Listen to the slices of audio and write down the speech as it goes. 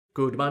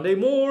Good Monday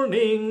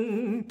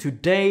morning!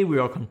 Today we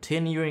are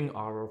continuing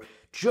our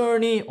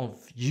journey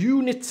of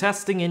unit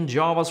testing in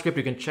JavaScript.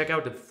 You can check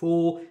out the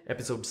full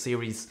episode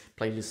series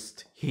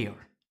playlist here.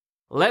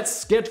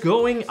 Let's get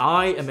going.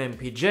 I am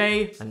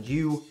MPJ and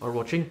you are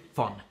watching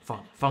Fun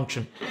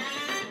Function.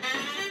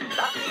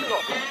 That's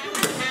not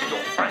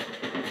your friend.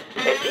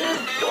 It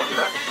is your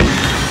friend.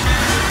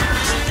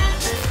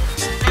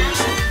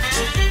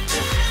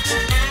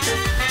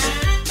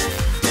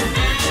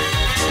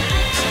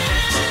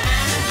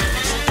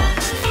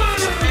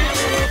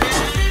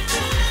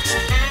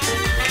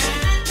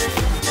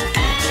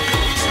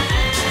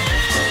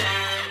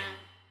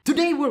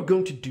 Today we're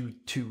going to do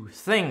two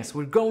things.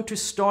 We're going to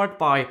start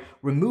by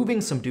removing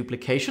some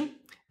duplication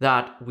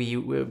that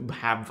we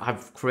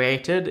have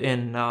created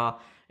in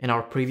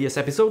our previous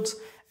episodes,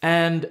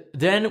 and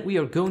then we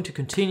are going to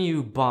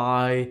continue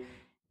by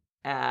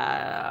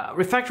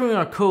refactoring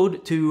our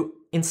code to,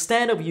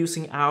 instead of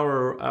using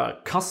our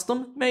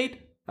custom-made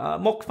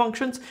mock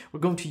functions,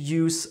 we're going to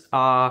use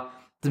the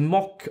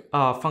mock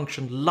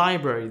function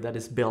library that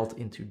is built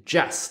into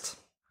Jest.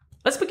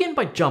 Let's begin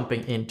by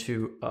jumping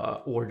into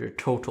order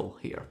total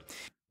here.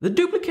 The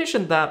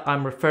duplication that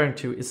I'm referring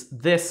to is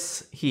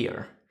this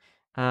here.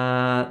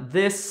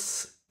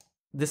 This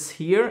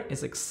here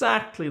is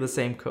exactly the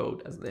same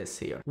code as this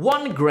here.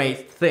 One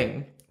great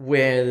thing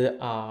with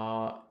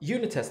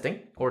unit testing,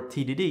 or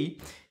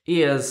TDD,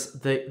 is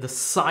the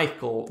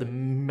cycle, the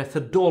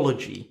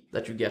methodology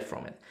that you get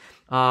from it.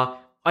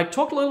 I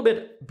talked a little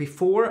bit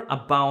before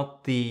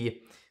about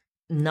the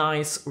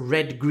nice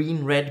red,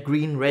 green, red,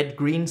 green, red,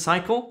 green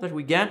cycle that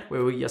we get,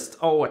 where we just,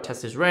 oh, a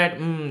test is red,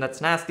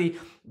 that's nasty,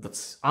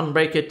 let's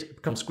unbreak it, it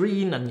becomes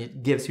green, and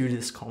it gives you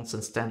this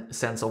constant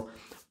sense of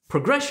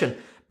progression.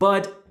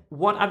 But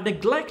what I've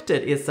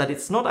neglected is that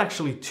it's not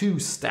actually two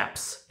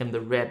steps in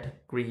the red,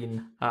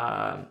 green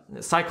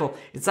cycle.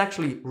 It's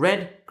actually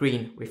red,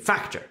 green,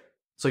 refactor.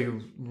 So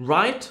you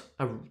write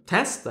a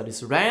test that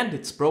is red,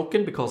 it's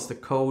broken because the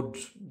code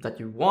that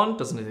you want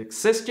doesn't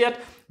exist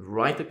yet. You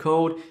write the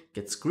code,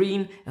 gets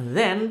green, and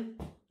then,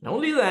 and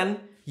only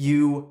then,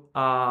 you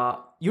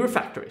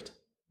refactor it.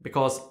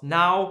 Because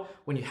now,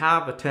 when you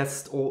have a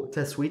test or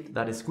test suite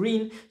that is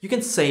green, you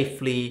can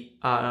safely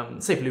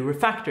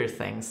refactor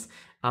things,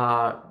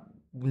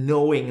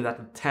 knowing that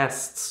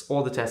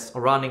all the tests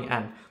are running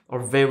and are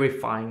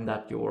verifying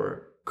that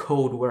your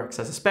code works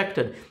as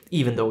expected,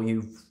 even though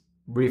you've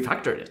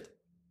refactored it.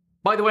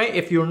 By the way,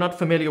 if you're not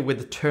familiar with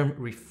the term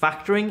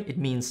refactoring, it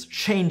means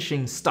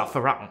changing stuff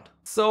around.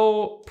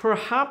 So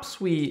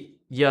perhaps we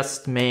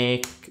just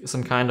make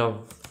some kind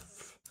of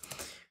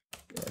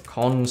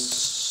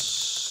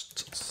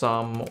const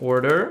some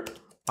order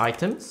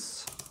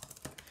items,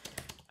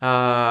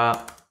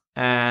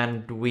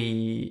 and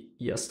we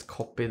just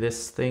copy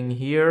this thing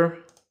here,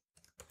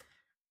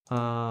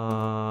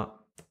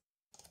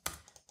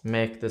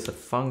 make this a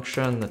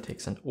function that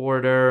takes an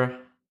order.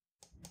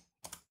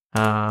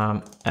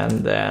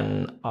 And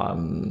then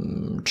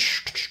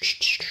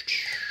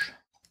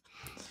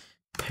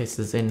paste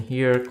this in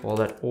here, call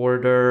that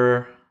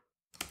order.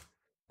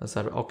 That's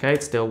that. Okay,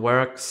 it still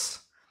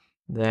works.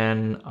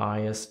 Then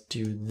I just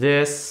do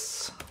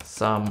this,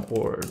 some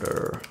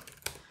order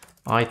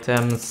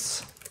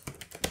items,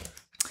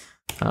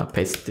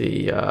 paste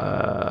the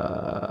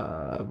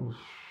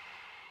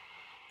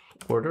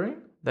ordering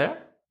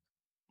there.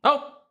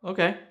 Oh,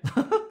 okay.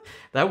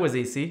 That was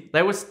easy.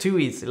 That was too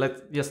easy.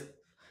 Let's just,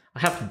 I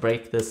have to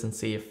break this and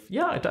see if,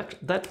 yeah,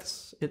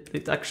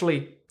 that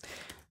actually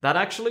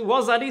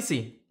was that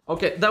easy.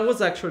 Okay, that was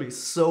actually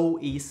so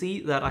easy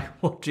that I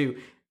want to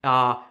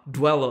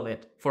dwell on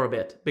it for a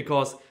bit,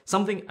 because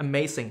something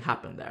amazing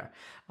happened there.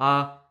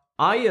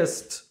 I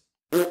just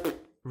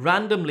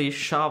randomly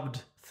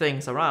shoved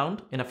things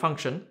around in a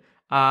function,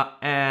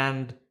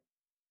 and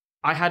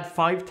I had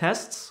 5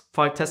 test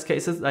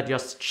cases that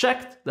just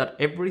checked that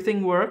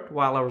everything worked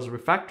while I was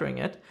refactoring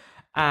it,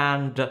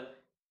 and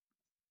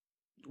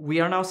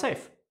we are now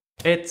safe.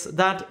 It's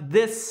that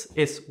this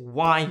is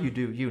why you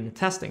do unit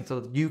testing, so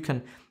that you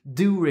can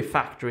do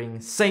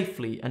refactoring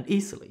safely and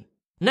easily.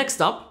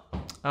 Next up,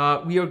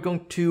 we are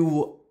going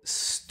to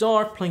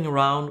start playing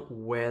around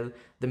with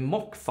the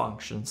mock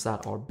functions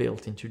that are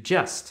built into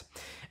Jest.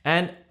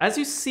 And as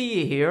you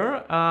see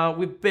here,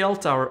 we've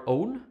built our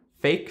own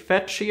fake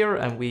fetch here,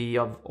 and we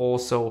have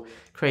also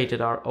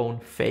created our own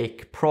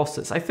fake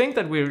process. I think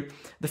that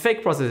the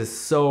fake process is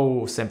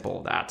so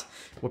simple that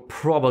we're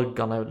probably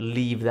gonna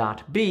leave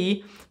that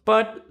be,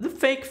 but the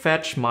fake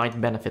fetch might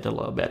benefit a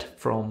little bit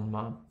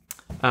from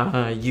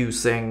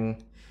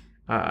using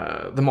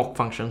the mock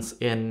functions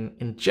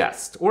in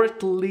Jest, or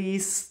at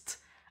least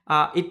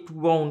it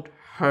won't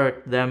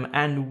hurt them,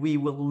 and we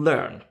will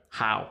learn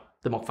how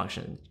the mock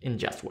function in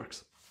Jest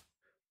works.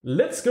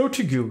 Let's go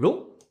to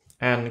Google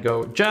and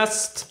go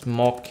Jest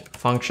mock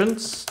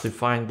functions to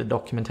find the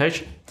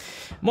documentation.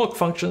 Mock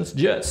functions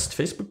Jest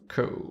Facebook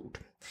code.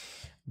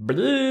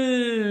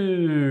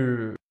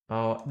 Blue.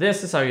 Oh,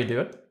 this is how you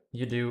do it.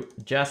 You do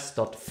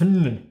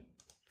jest.fun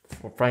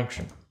for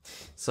function.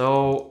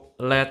 So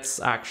let's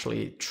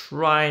actually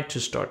try to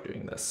start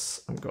doing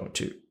this. I'm going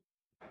to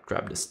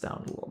grab this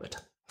down a little bit.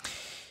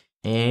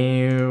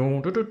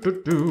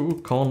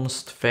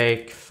 Const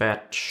fake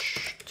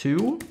fetch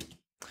 2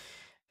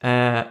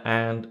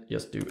 and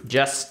just do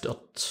jest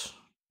dot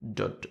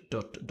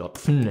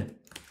fn.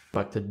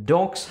 Back to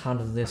docs. How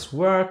does this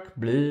work?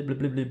 Blue, blue,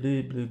 blue, blue,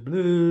 blue, blue,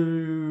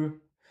 blue.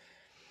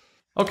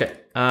 Okay,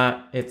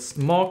 it's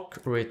mock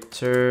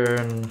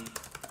return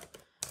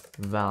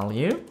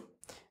value,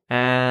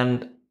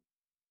 and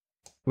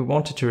we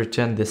wanted to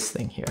return this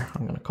thing here.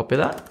 I'm going to copy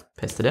that,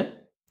 paste it in,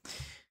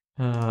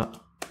 and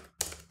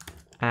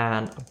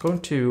I'm going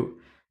to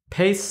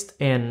paste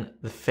in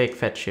the fake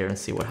fetch here and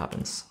see what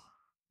happens.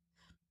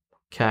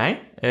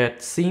 Okay,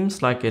 it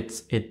seems like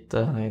it's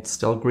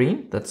still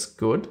green. That's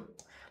good.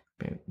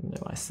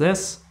 Minimize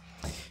this,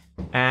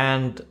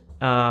 and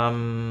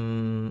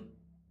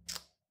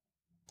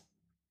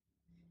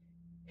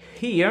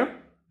here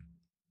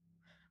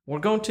we're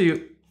going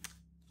to,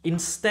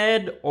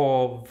 instead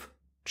of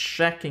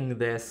checking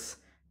this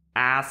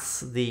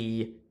as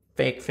the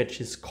fake fetch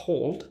is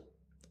called,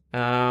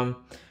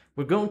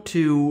 we're going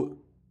to,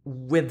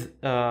 with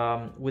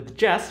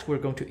Jest, we're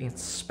going to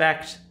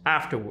inspect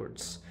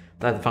afterwards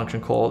that the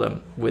function called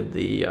them with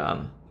the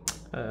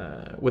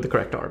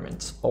correct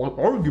arguments.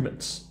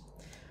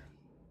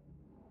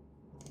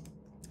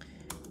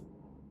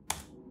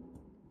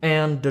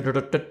 And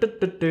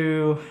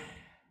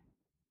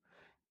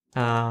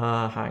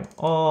hang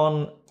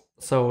on.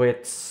 So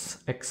it's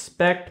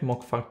expect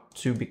mock function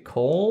to be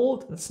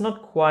called. It's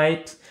not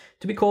quite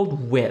to be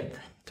called with.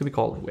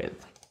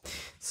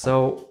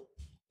 So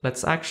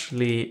let's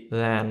actually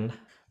then,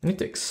 I need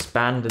to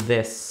expand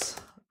this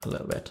a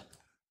little bit.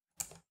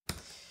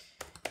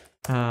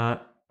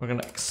 We're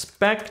gonna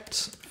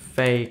expect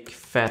fake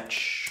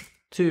fetch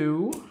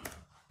 2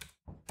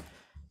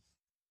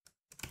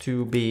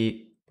 to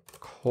be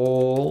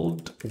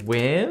called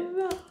with.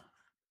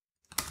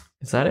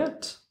 Is that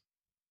it?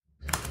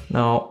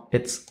 No,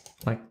 it's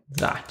like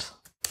that.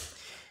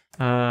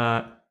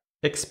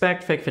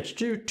 Expect fake fetch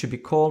 2 to be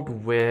called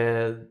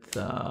with,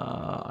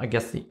 I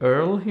guess, the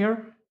URL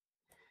here.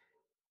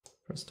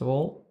 First of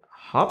all,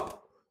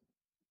 hop.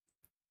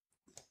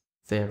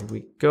 There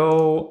we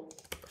go.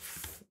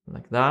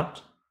 Like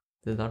that.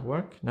 Did that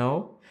work?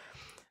 No.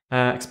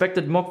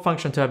 Expected mock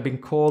function to have been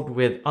called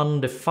with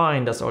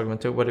undefined as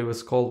argument to what it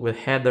was called with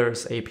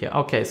headers API.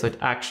 Okay, so it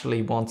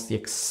actually wants the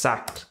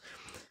exact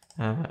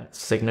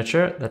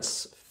signature.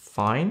 That's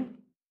fine.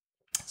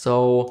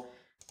 So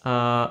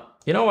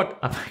you know what?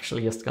 I'm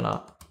actually just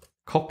gonna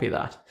copy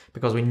that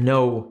because we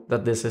know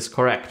that this is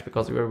correct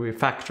because we're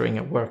refactoring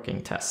a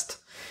working test.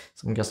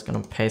 So I'm just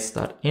gonna paste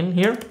that in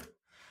here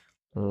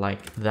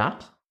like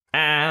that,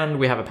 and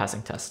we have a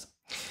passing test.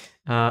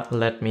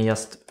 Let me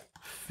just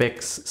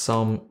fix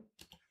a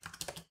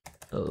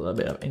little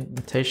bit of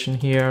indentation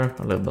here,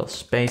 a little bit of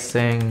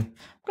spacing.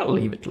 I'm gonna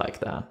leave it like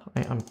that.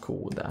 I'm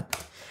cool with that.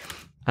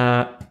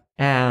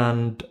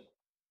 And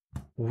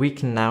we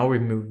can now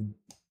remove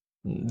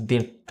the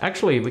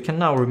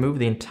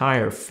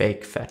entire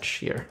fake fetch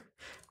here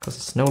because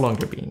it's no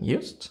longer being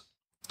used.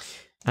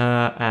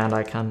 And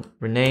I can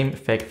rename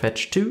fake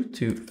fetch 2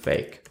 to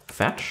fake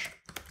fetch.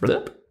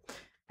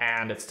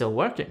 And it's still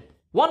working.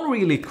 One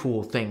really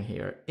cool thing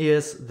here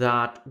is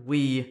that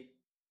when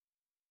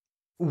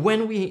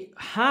we're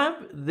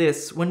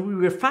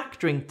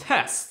refactoring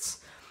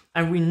tests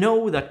and we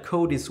know that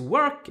code is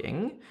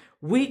working,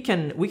 we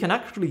can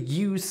actually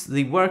use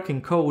the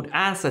working code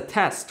as a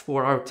test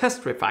for our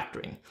test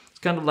refactoring. It's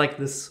kind of like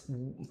this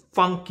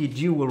funky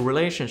dual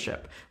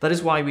relationship. That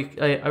is why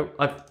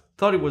I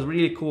thought it was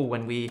really cool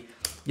when we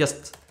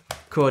just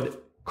could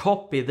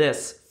copy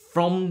this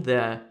from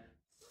the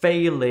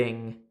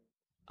failing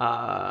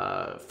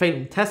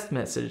test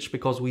message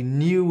because we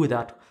knew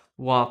that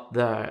what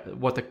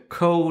the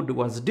code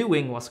was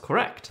doing was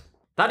correct.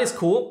 That is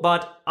cool,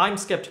 but I'm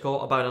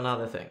skeptical about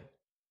another thing,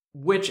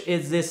 which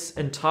is this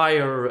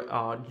entire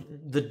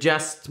the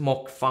Jest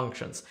mock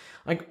functions.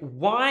 Like,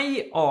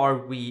 why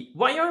are we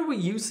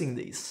using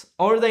these?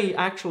 Are they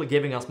actually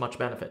giving us much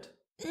benefit?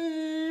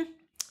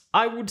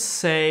 I would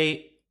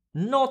say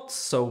not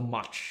so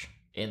much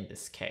in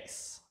this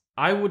case.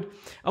 I would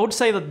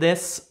say that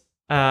this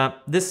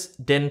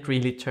didn't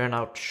really turn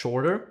out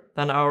shorter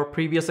than our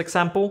previous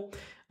example.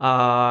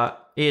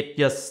 It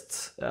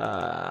just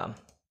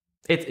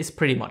it's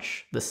pretty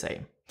much the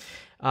same.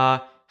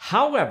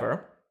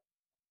 However,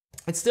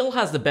 it still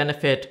has the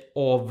benefit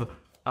of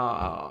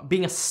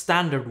being a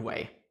standard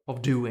way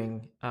of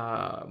doing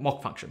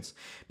mock functions,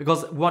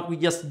 because what we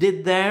just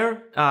did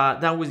there,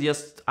 that was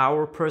just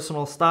our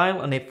personal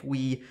style, and if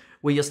we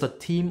were just a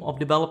team of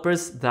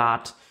developers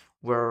that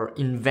were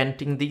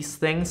inventing these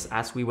things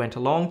as we went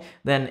along,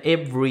 then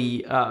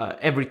every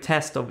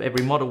test of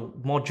every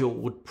module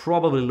would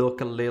probably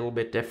look a little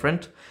bit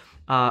different.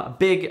 A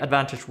big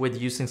advantage with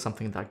using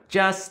something like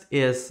Jest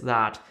is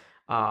that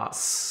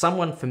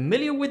someone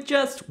familiar with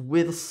Jest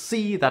will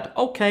see that,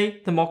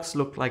 okay, the mocks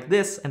look like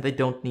this, and they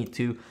don't need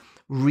to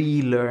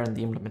relearn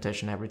the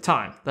implementation every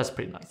time. That's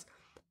pretty nice.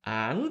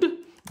 And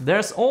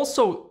there's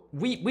also,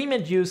 we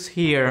made use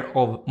here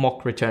of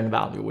mock return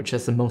value, which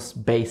is the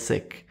most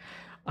basic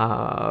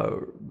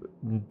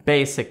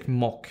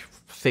mock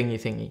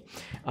thingy.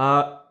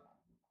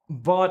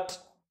 But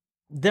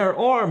there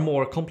are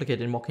more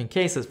complicated mocking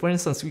cases. For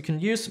instance, we can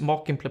use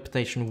mock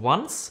implementation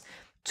once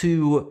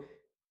to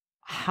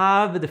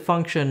have the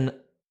function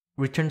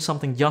return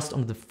something just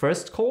on the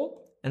first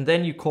call, and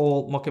then you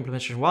call mock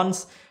implementation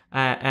once,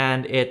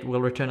 and it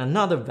will return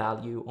another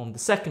value on the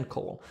second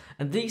call.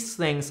 And these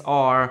things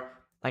are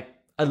like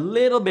a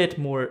little bit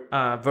more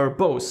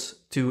verbose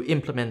to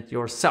implement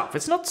yourself.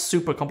 It's not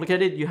super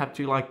complicated. You have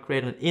to like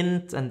create an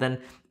int and then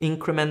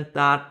increment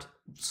that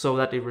so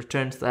that it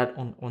returns that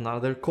on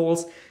other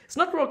calls. It's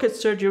not rocket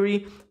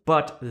surgery,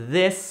 but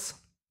this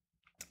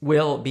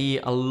will be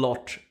a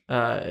lot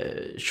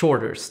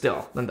shorter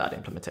still than that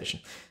implementation.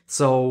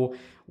 So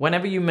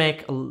whenever you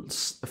make a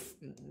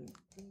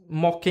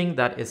mocking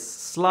that is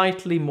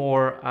slightly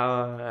more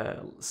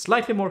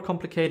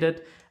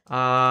complicated,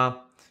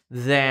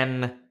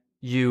 then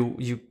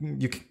you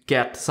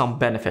get some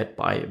benefit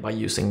by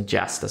using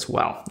Jest as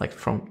well, like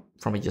from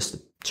just a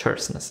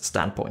terseness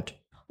standpoint.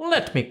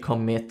 Let me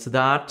commit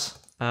that.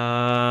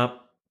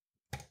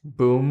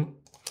 Boom.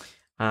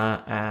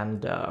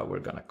 And we're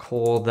gonna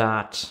call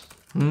that.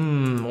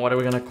 What are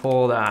we gonna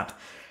call that?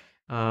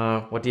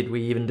 What did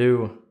we even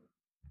do?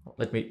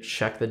 Let me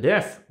check the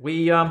diff.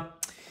 We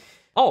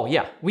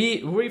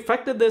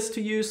refactored this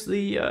to use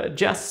the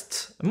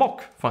Jest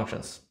mock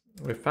functions.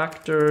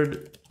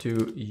 Refactored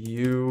to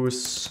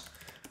use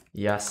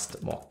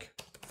Jest mock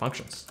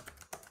functions.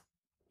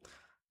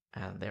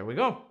 And there we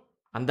go.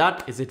 And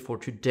that is it for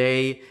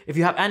today. If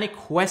you have any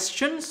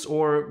questions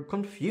or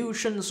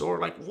confusions or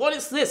like, what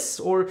is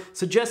this? Or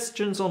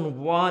suggestions on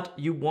what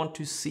you want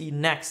to see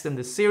next in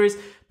this series,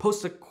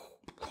 post a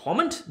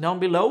comment down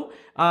below.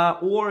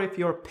 Or if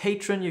you're a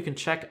patron, you can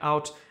check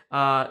out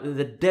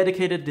the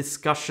dedicated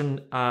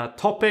discussion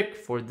topic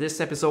for this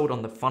episode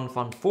on the Fun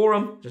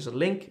forum. There's a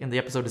link in the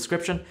episode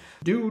description.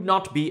 Do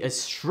not be a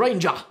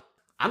stranger.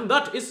 And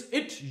that is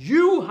it.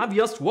 You have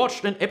just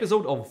watched an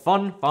episode of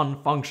Fun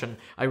Function.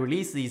 I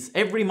release these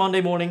every Monday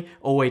morning,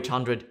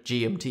 0800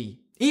 GMT.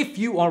 If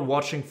you are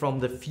watching from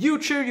the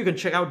future, you can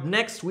check out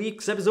next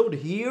week's episode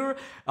here.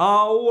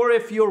 Or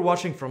if you're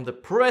watching from the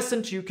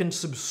present, you can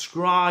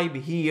subscribe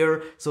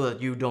here so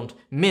that you don't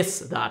miss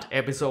that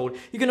episode.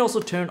 You can also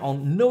turn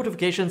on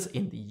notifications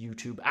in the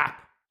YouTube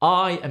app.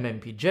 I am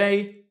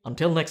MPJ.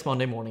 Until next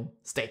Monday morning,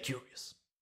 stay curious.